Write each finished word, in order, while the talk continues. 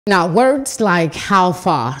Now, words like how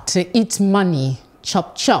far, to eat money,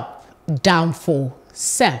 chop chop, danfo,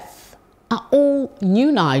 sef are all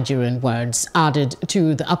new Nigerian words added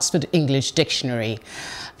to the Oxford English Dictionary.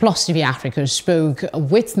 Plus TV Africa spoke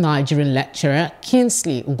with Nigerian lecturer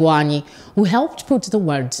Kingsley Uwguanyi, who helped put the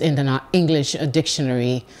words in the English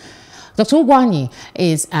dictionary. Dr. Uwguanyi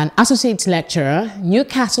is an associate lecturer,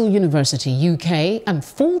 Newcastle University, UK, and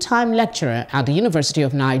full-time lecturer at the University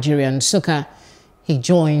of Nigeria Nsukka. He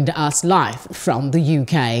joined us live from the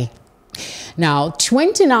UK. Now,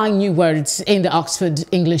 29 new words in the Oxford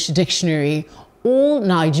English Dictionary, all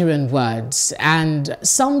Nigerian words and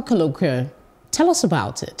some colloquial. Tell us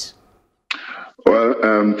about it. Well,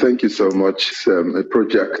 thank you so much. It's a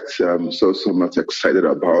project I'm so much excited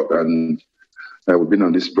about, and we've been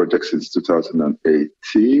on this project since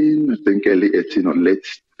 2018, I think early 18 or late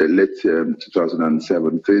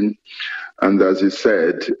 2017. And as you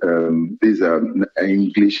said, these are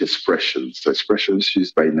English expressions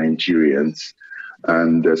used by Nigerians.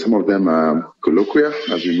 And some of them are colloquial,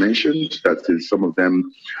 as you mentioned. That is, some of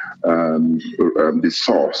them, the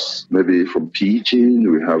source, maybe from Pidgin.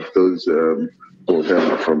 We have those, all of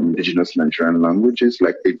them are from indigenous Nigerian languages,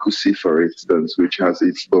 like Egusi, for instance, which has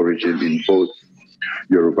its origin in both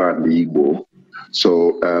Yoruba and Igbo.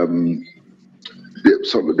 So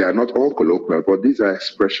they are not all colloquial, but these are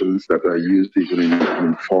expressions that are used even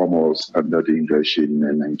in formal standard English in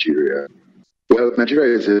Nigeria. Well,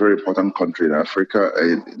 Nigeria is a very important country in Africa,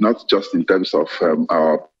 not just in terms of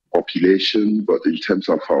our population, but in terms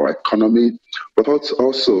of our economy. But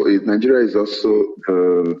also, Nigeria is also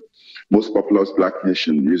the most populous Black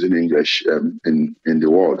nation using English in the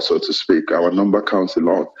world, so to speak. Our number counts a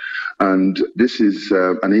lot. And this is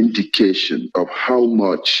an indication of how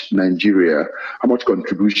much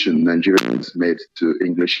contribution Nigeria has made to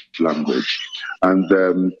English language.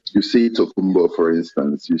 And you see Tokumbo, for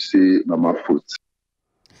instance, you see Mama Put.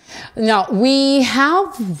 Now, we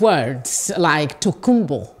have words like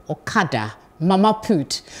Tokumbo, Okada, Mama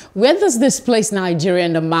Put. Where does this place Nigeria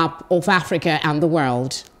in the map of Africa and the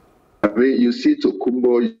world? I mean, you see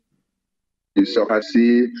Tokumbo, you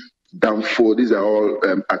see danfo. These are all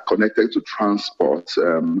are connected to transport,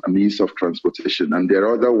 a means of transportation. And there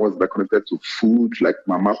are other ones that are connected to food, like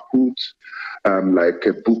Mama Put, like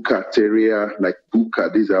Buka Teria, like Buka.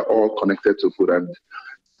 These are all connected to food. And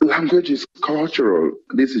language is cultural.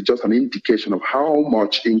 This is just an indication of how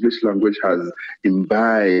much English language has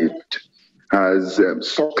imbibed, has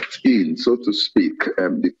sucked in, so to speak,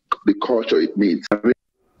 the culture it needs. I mean,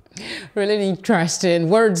 really interesting.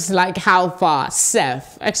 Words like how far,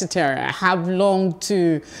 sef, etc. How long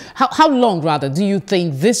do you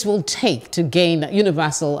think this will take to gain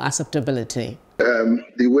universal acceptability?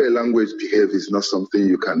 The way language behaves is not something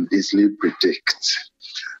you can easily predict.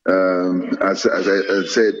 As I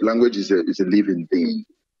said, language is a living thing.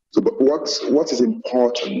 So, but what is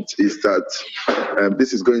important is that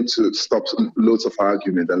this is going to stop loads of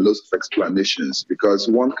argument and loads of explanations, because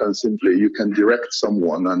you can direct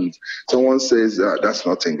someone and someone says that's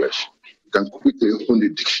not English. You can quickly open the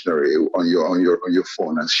dictionary on your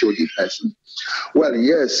phone and show the person. Well,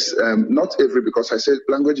 yes, because I said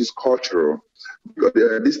language is cultural.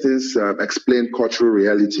 These things explain cultural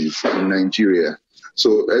realities in Nigeria.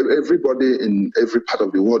 So everybody in every part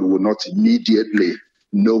of the world will not immediately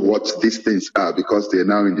know what these things are because they're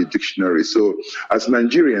now in the dictionary. So as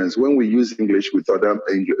Nigerians, when we use English with other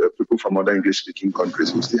people from other English-speaking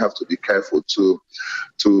countries, we still have to be careful to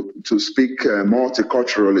speak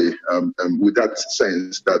multiculturally with that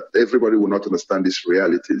sense that everybody will not understand this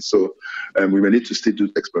reality. So we may need to still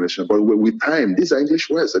do explanation. But with time, these are English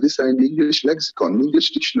words. These are in the English lexicon,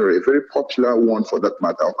 English dictionary, a very popular one for that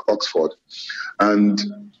matter, Oxford. And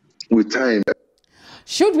with time,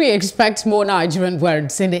 should we expect more Nigerian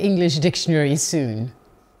words in the English dictionary soon?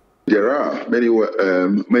 There are many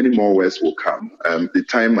more words will come. The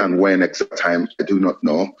time and when exact time, I do not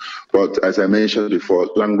know. But as I mentioned before,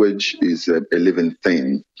 language is a living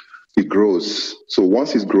thing. It grows. So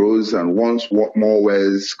once it grows and once more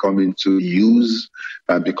words come into use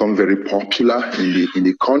and become very popular in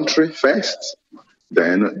the country first,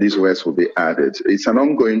 then these words will be added. It's an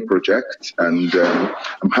ongoing project, and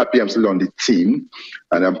I'm happy I'm still on the team,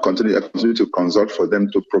 and I continue to consult for them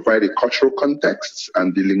to provide a cultural context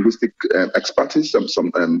and the linguistic expertise,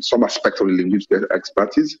 some aspects of the linguistic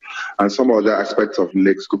expertise, and some other aspects of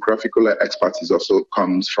lexicographical expertise also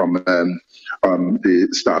comes from the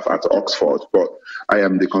staff at Oxford. But I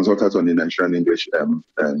am the consultant on the Nigerian English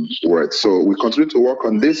words. So we continue to work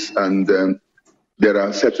on this, and there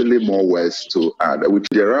are certainly more words to add, which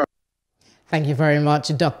there are. Thank you very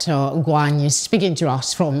much, Dr. Uwguanyi, speaking to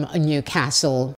us from Newcastle.